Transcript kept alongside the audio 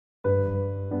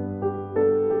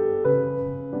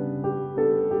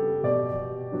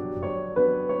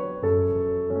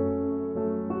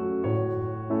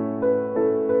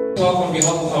talk on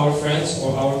behalf of our friends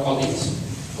or our colleagues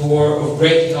who are of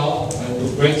great help and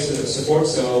of great support,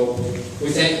 so we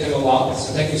thank them a lot.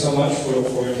 So thank you so much for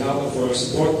your help and for your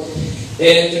support.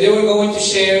 And today we're going to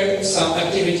share some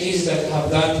activities that I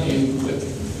have done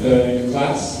in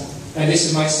class. And this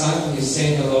is my son, he's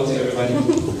saying hello to everybody.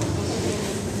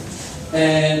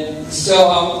 And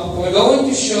so we're going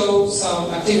to show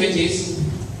some activities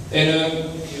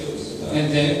and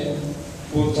then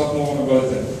we'll talk more about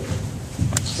them.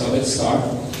 So let's start.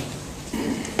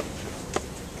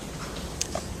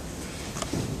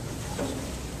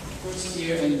 First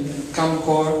year in Qalam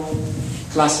core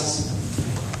classes.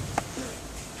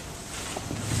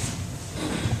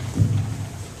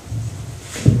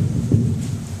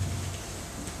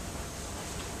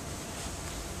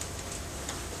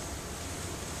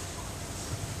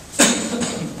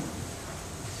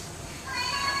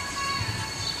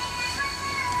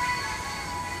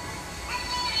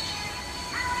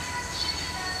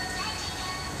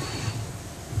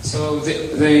 So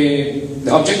the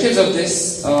objectives of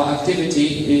this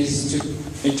activity is to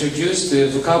introduce the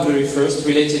vocabulary first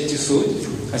related to food,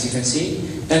 as you can see,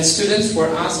 and students were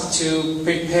asked to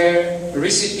prepare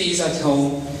recipes at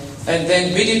home and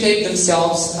then videotape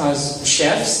themselves as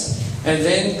chefs and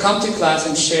then come to class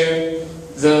and share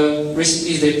the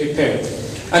recipes they prepared.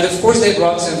 And of course they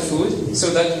brought some food,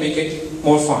 so that make it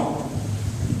more fun.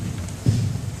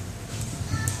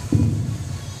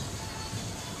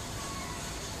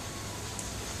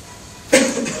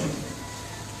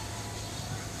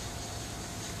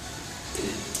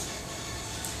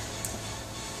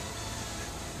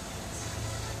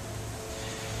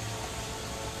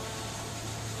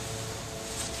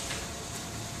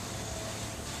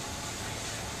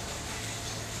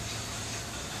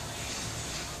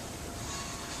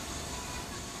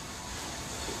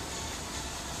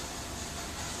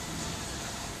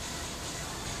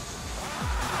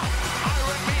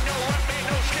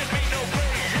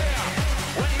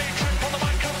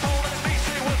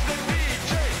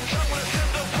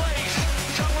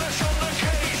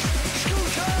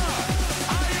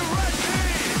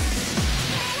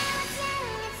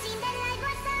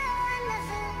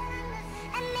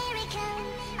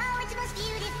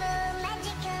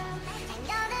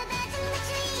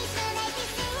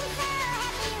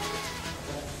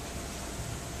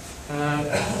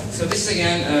 So this is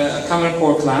again a common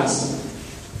core class.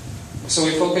 So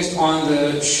we focused on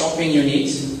the shopping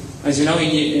unit. As you know,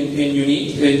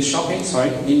 in shopping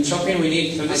we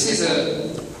need. So this is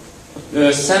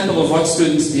a sample of what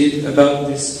students did about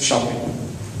this shopping unit.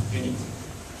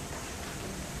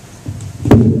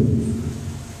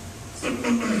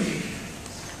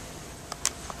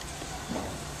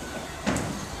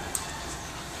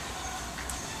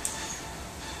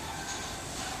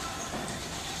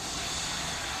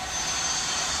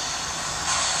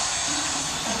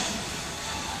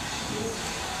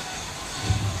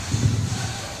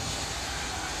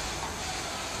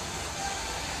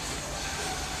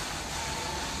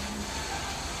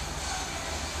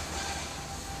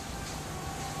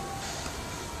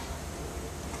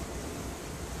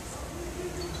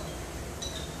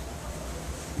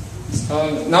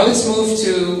 Now let's move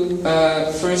to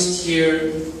first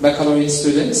year baccalaureate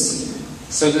students.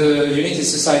 So the unit is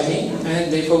society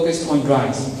and they focused on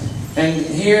drives. And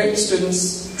here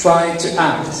students try to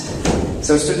act.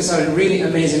 So students are really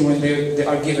amazing when they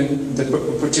are given the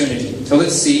opportunity. So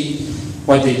let's see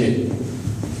what they did.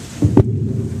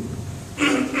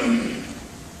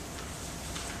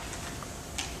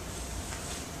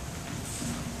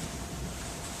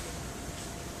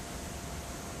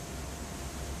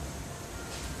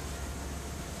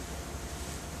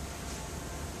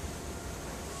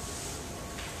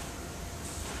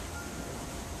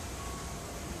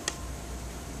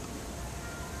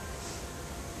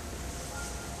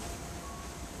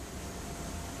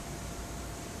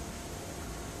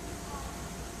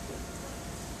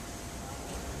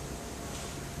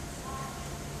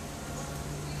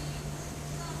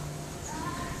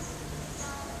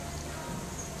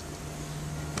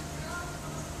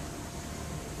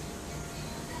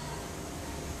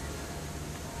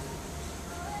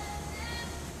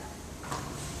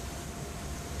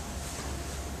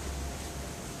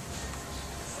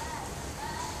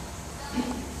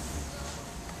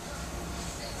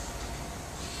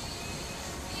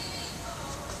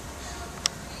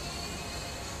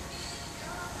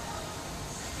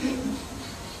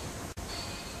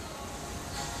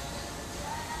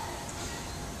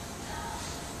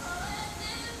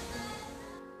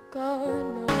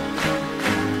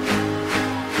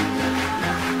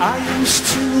 I used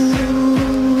to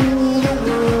rule the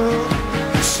world,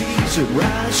 the seas would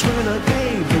rise when I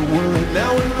gave the word.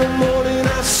 Now in the morning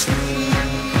I sleep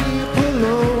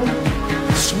alone.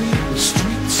 Sweep the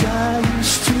streets I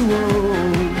used to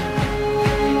own.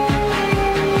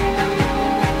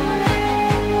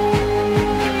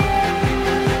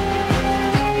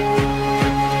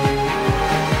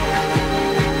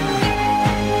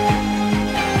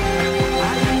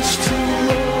 I used to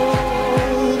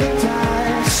roll the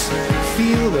dice,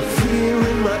 feel the fear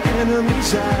in my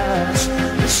enemy's eyes,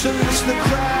 listen to the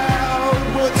cry